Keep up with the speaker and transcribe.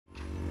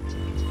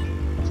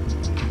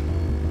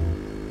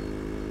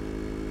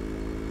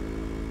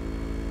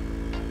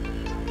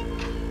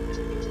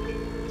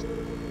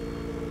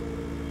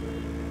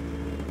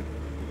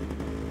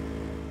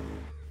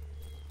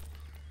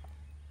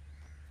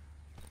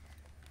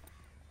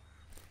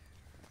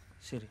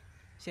ശരി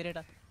ശരി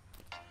ഏട്ടാ.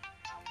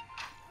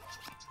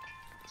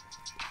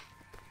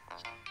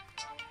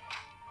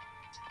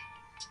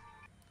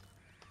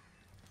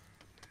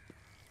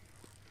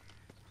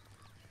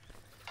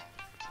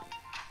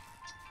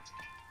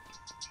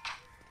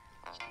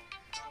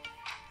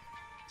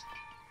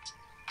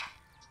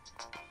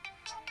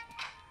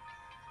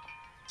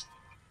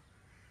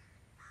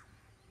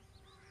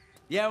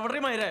 എവിടെ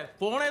മൈരേ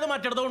ഫോണേത്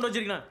മറ്റടുത്ത്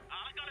കൊണ്ടുവച്ചിരിക്കണ?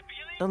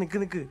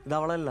 നിക്ക് ഇത്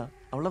അവളല്ല,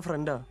 അവളുടെ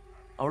ഫ്രണ്ടാ.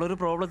 അവളൊരു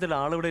പ്രോബ്ലത്തില്ല,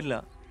 ആളിവിടെ ഇല്ല.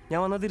 ഞാൻ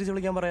വന്നാൽ തിരിച്ചു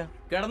വിളിക്കാൻ പറയാം.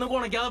 കിടന്ന്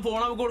കുണയ്ക്കാതെ ഫോൺ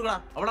അവൾക്ക് കൊടുക്കടാ.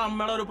 അവിടെ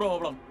അമ്മയുടെ ഒരു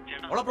പ്രോബ്ലം,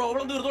 അവളെ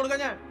പ്രോബ്ലം തീർത്തു കൊടുക്കാൻ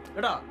ഞാൻ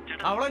കേട്ടാ.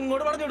 അവളെ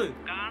ഇങ്ങോട്ട് പറഞ്ഞോട്.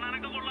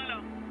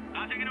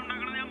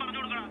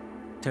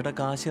 ചേട്ടാ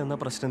കാശ് തന്നാ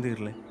പ്രശ്നം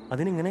തീരില്ലേ?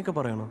 അതിനിങ്ങനെയൊക്കെ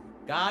പറയണോ?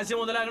 കാശ്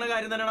മുതലാക്കണ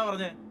കാര്യം തന്നെയാണ്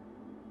പറഞ്ഞേ.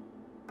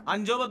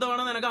 5 10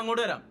 വേണം നിനക്ക്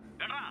അങ്ങോട്ട് വരാം.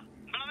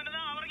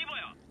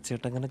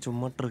 ചേട്ടാ അങ്ങനെ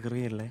ചുമ്മാ ട്രിഗർ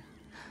ചെയ്യല്ലേ.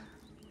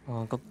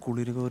 ആകെ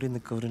കുളിര് കോരി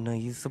നിൽക്കുക, ഒരു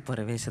നൈസ്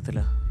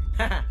പരവേശത്തിലാ.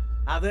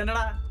 അത്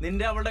തന്നെടാ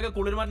നിന്റെ അവളുടെ ഒക്കെ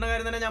കുളിർ മാറ്റുന്ന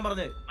കാര്യം തന്നെ ഞാൻ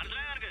പറഞ്ഞത്.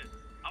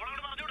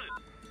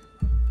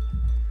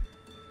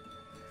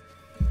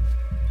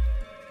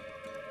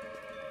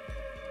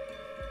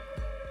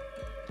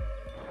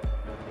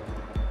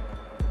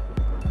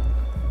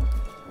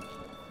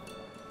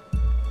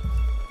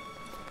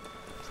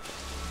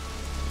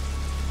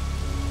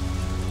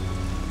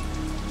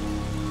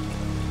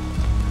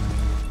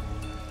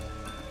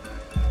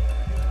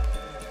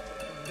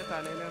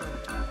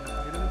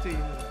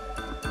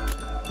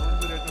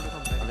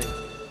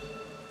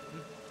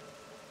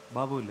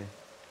 ബാബു ഇല്ലേ?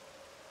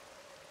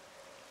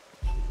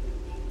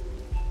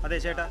 അതെ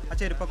ചേട്ടാ, ആ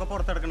ചെരുപ്പൊക്കെ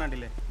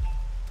പുറത്തെടുക്കണ്ടില്ലേ?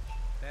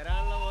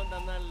 തരാനുള്ള മോൻ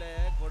തന്നാലേ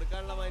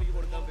കൊടുക്കാനുള്ള മോനിക്ക്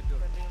കൊടുക്കാൻ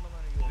പറ്റുള്ളൂ.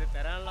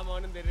 തരാനുള്ള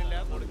മോനും തരില്ല,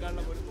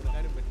 കൊടുക്കാനുള്ള മോനും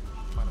കൊടുക്കാനും പറ്റും.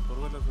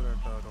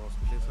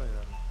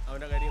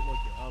 അവന്റെ കാര്യം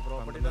നോക്കിയോ?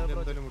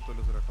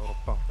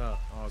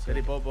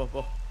 ശരി പോ പോ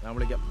പോ, ഞാൻ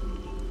വിളിക്കാം.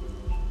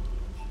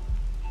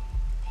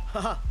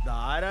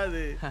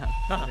 ധാരാത്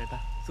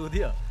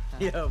സുധിയോ?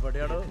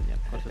 എവിടെയാണോ?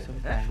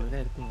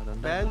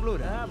 ബാംഗ്ലൂർ.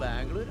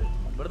 ബാംഗ്ലൂര്.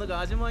 ഇവിടുന്ന്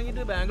കാശും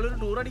വാങ്ങിട്ട് ബാംഗ്ലൂർ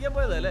ടൂർ അടിക്കാൻ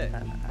പോയതല്ലേ?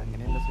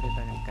 അങ്ങനെയല്ല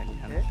സുരേട്ടാ, ഞാൻ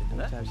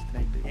കല്യാണത്തിന്റെ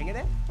ആവശ്യത്തിനായിട്ട്.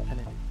 എങ്ങനെ?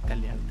 അല്ലെ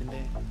കല്യാണത്തിന്റെ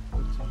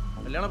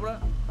കല്യാണം എപ്പോഴാ?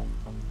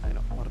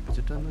 അങ്ങനെ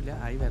ഉറപ്പിച്ചിട്ടൊന്നുമില്ല,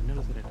 ആയി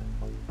വരണുള്ളൂ സുരേട്ടാ.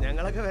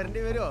 ഞങ്ങളൊക്കെ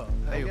വരേണ്ടി വരുമോ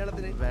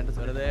കല്യാണത്തിന്? വേണ്ട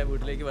വെറുതെ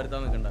വീട്ടിലേക്ക് വരുത്താൻ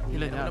നിൽക്കണ്ട.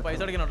 ഇല്ല,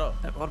 പൈസ അടിക്കണം കേട്ടോ.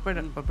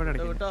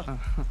 ഉറപ്പായിട്ട്.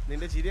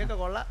 നിന്റെ ചിരിയൊക്കെ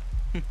കൊള്ളാം.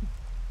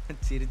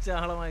 ചിരിച്ച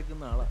ആളെ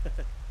മയക്കുന്ന ആളാ.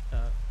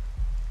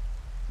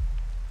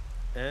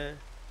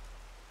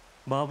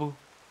 ബാബു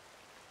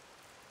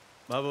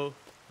ബാബു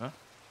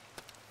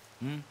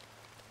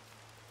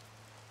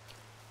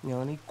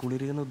ഞാൻ ഈ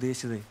കുളിരുന്ന്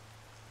ഉദ്ദേശിച്ചതേ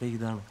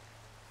ഇതാണ്.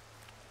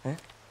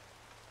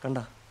 കണ്ട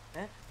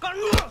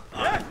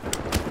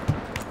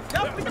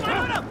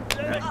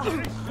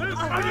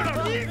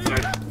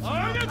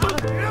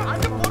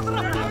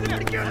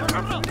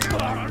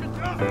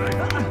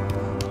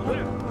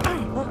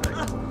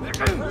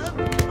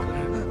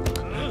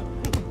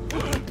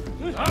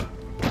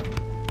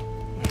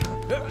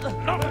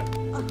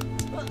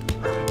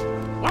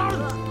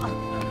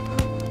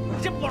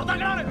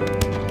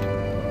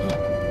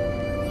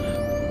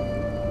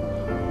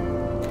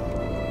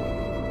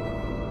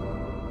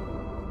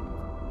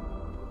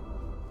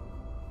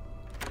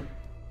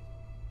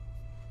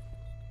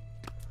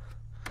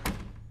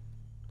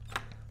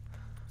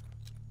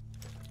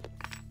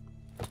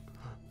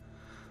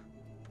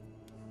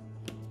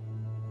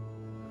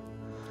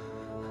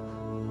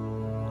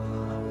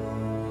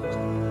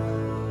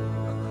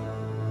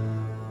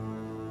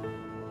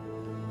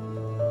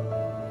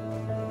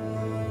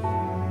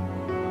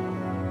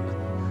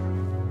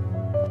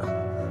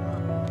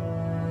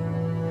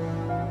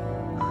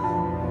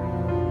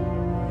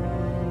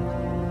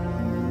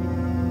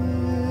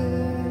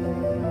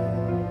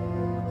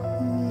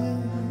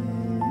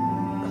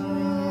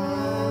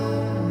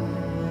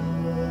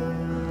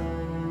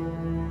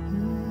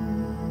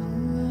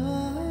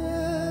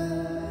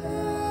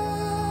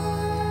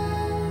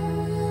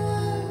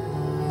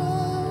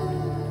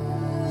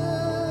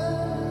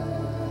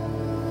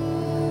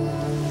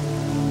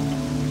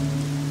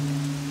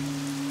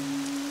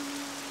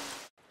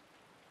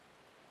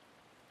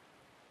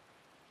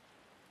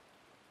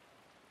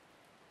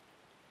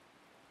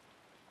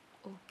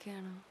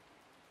ഓക്കെയാണോ?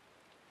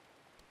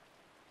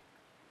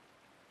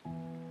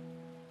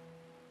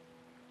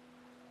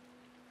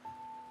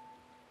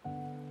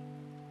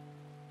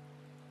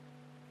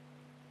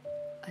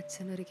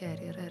 അച്ഛനൊരു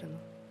കാരിയറായിരുന്നു.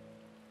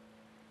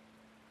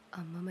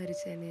 അമ്മ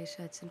മരിച്ചതിന്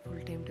ശേഷം അച്ഛൻ ഫുൾ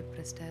ടൈം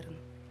ഡിപ്രസ്ഡ്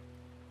ആയിരുന്നു.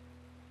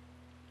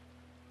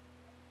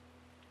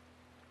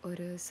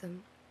 ഒരു ദിവസം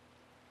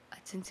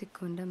അച്ഛൻ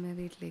ചിക്കുവിൻ്റെ അമ്മയെ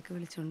വീട്ടിലേക്ക്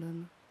വിളിച്ചുകൊണ്ട്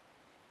വന്നു.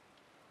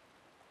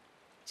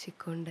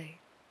 ചിക്കുണ്ടായി.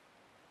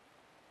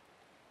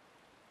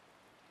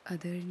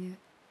 അത് കഴിഞ്ഞ്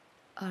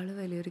ആള്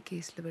വലിയൊരു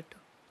കേസിൽ പെട്ടു.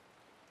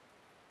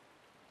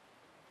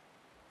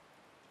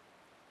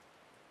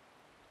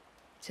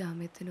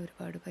 ജാമ്യത്തിന്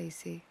ഒരുപാട്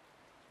പൈസയായി.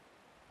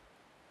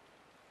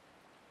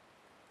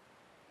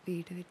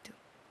 വീട് വിറ്റു,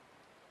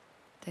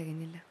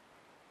 തികഞ്ഞില്ല.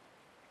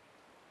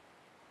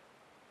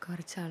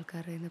 കുറച്ച്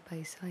ആൾക്കാരുടെ നിന്ന്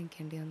പൈസ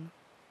വാങ്ങിക്കേണ്ടി വന്നു.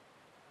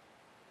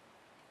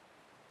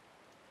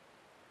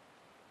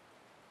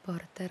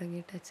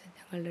 പുറത്തിറങ്ങിയിട്ട് അച്ഛൻ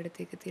ഞങ്ങളുടെ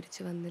അടുത്തേക്ക്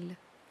തിരിച്ചു വന്നില്ല.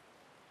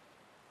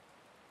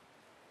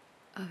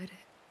 അവരെ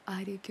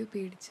ആരെയൊക്കെയോ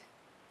പേടിച്ച്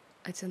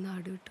അച്ഛൻ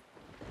നാട് വിട്ടു.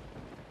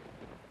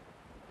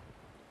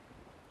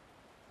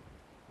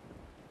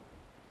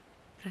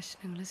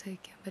 പ്രശ്നങ്ങൾ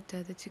സഹിക്കാൻ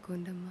പറ്റാതെ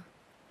ചിക്കുവിൻ്റെ അമ്മ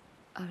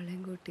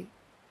അവളെയും കൂട്ടി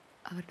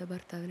അവരുടെ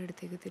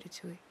ഭർത്താവിനടുത്തേക്ക്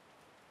തിരിച്ചുപോയി.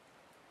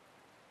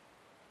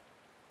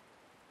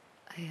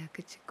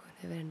 അയാൾക്ക്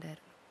ചിക്കുവിനെ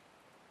വേണ്ടായിരുന്നു.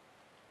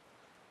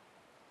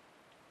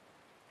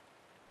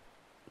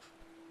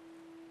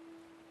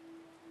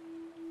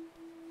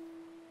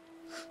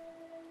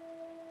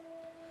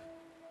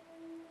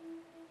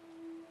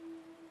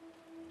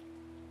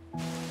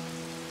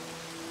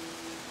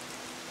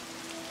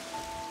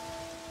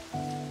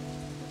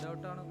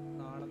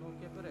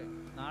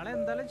 നാളെ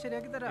എന്തായാലും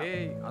ശരിയാക്കി തരാം.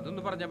 ഏയ്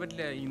അതൊന്നും പറഞ്ഞാൽ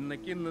പറ്റില്ല.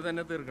 ഇന്നേക്ക് ഇന്ന്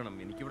തന്നെ തീർക്കണം.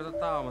 എനിക്ക് ഇവിടുത്തെ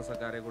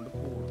താമസക്കാരെ കൊണ്ട്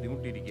പൂർത്തി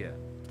മുട്ടിയിരിക്കുക.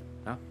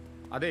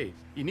 അതെ,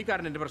 ഇനി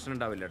കറണ്ടിന്റെ പ്രശ്നം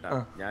ഉണ്ടാവില്ല കേട്ടാ.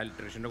 ഞാൻ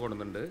ഇലക്ട്രീഷ്യനെ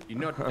കൊണ്ടുവന്നുണ്ട്.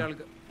 ഇനി ഒറ്റ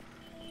ആൾക്ക്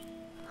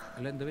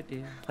അല്ല എന്താ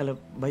പറ്റിയ? അല്ല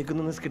ബൈക്കിൽ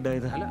നിന്ന് സ്കിഡ്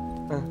ആയതാ. അല്ല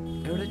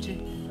എവിടെ വെച്ച്?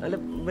 അല്ല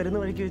വരുന്ന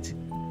വഴിക്ക് വെച്ച്.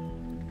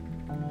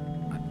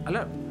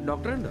 അല്ല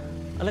ഡോക്ടറെ ഉണ്ടോ?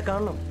 അല്ല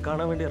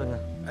കാണാൻ വേണ്ടി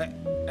ഇറങ്ങാം.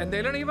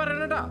 എന്തേലും ആണെങ്കിൽ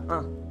പറയണേട്ടാ.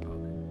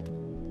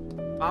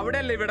 അവിടെ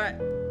അല്ലേ ഇവിടെ?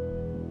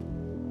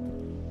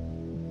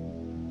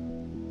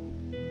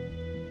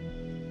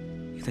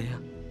 ഇതയാ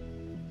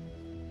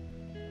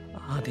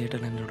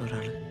ആദ്യമായിട്ടാണ് എന്നോട്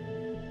ഒരാള്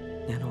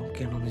ഞാൻ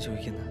ഓക്കെ ആണോ എന്ന്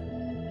ചോദിക്കുന്നത്.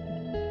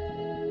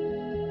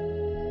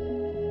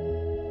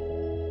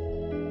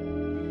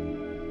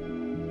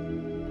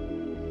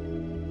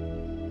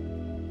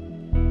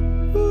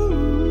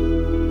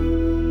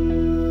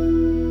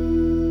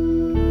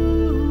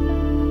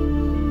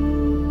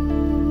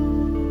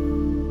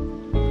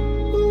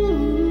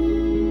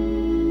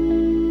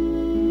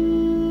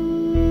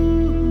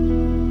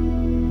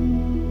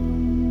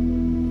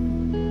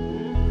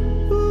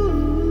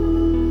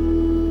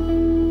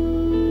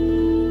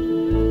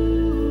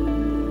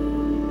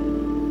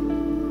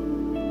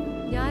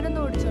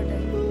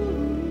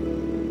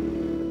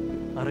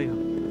 അറിയോ,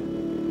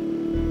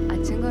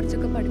 അച്ഛൻ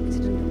കുറച്ചൊക്കെ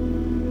പഠിപ്പിച്ചിട്ടുണ്ട്.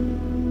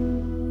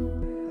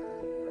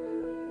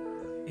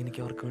 എനിക്ക്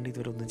അവർക്ക് വേണ്ടി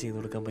ഇതുവരെ ഒന്നും ചെയ്തു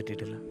കൊടുക്കാൻ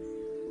പറ്റിയിട്ടില്ല.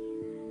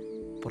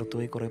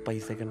 പുറത്തുപോയി കുറേ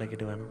പൈസയൊക്കെ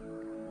ഉണ്ടാക്കിയിട്ട് വേണം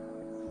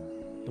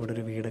ഇവിടെ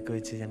ഒരു വീടൊക്കെ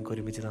വെച്ച് ഞങ്ങൾക്ക്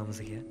ഒരുമിച്ച്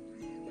താമസിക്കാൻ.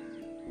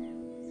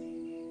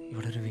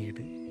 ഇവിടെ ഒരു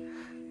വീട്,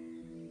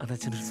 അത്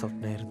അച്ഛനൊരു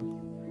സ്വപ്നമായിരുന്നു.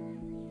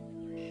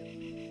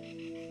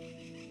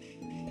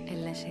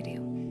 എല്ലാം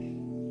ശരിയാവും.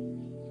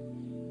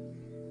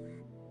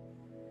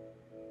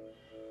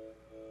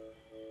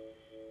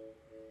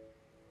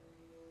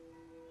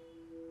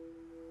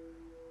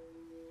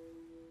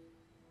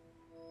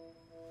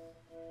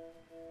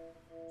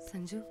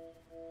 സഞ്ജു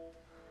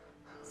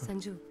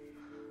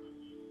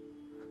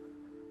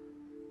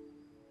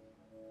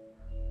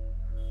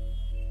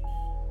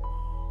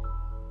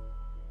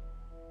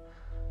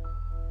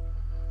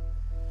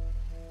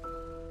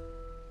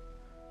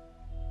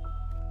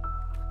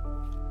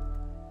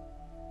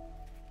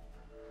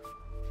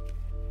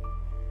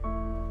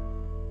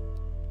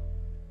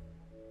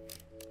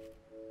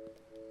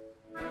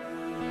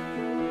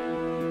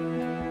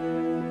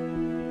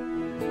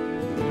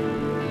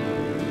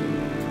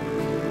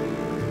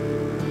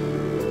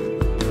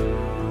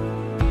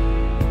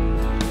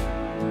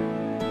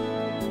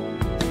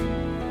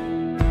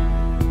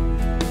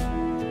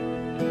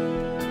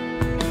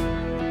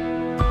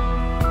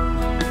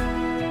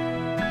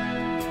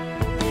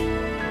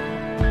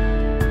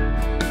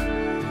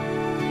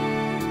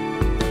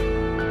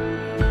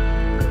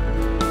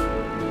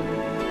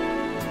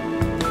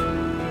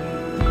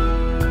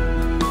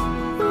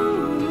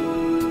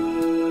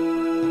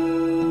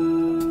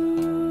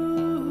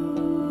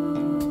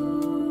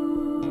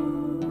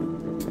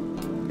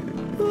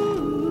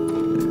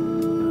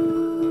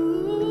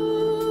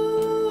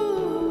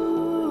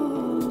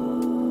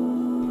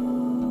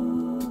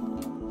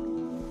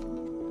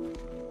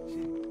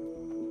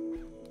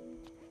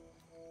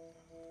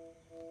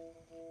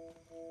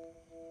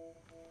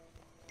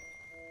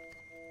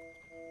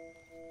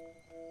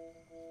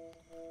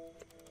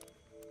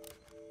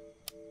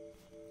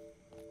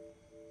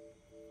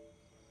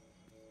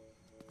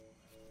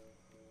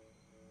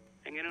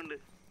എങ്ങനെയുണ്ട്?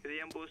 ഇത്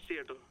ഞാൻ പോസ്റ്റ്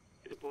ചെയ്യട്ടോ?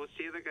 ഇത് പോസ്റ്റ്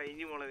ചെയ്ത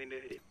കഴിഞ്ഞു പോണതിന്റെ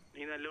കാര്യം.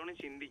 നീ നല്ലോണം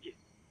ചിന്തിക്ക്,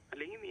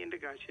 അല്ലെങ്കിൽ നീ എന്റെ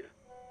കാശ.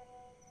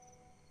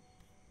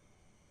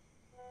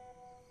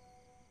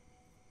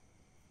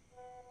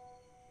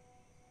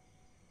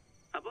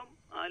 അപ്പം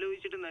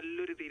ആലോചിച്ചിട്ട്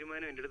നല്ലൊരു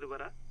തീരുമാനം എൻ്റെ അടുത്ത്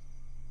പറ.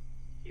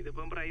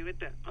 ഇതിപ്പം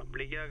പ്രൈവറ്റാ,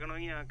 പബ്ലിക്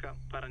ആക്കണമെങ്കിൽ ആക്കാം,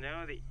 പറഞ്ഞാ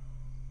മതി.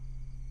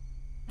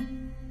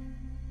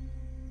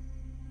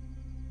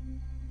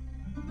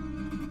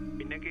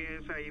 പിന്നെ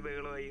കേസായി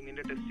ബഹളമായി,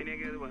 നിന്റെ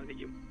ടെസ്റ്റിനെയൊക്കെ അത്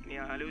ബാധിക്കും. നീ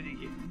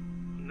ആലോചിക്കുക.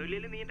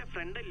 ഒന്നുമില്ലെങ്കിലും നീ എന്റെ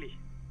ഫ്രണ്ട് അല്ലേ?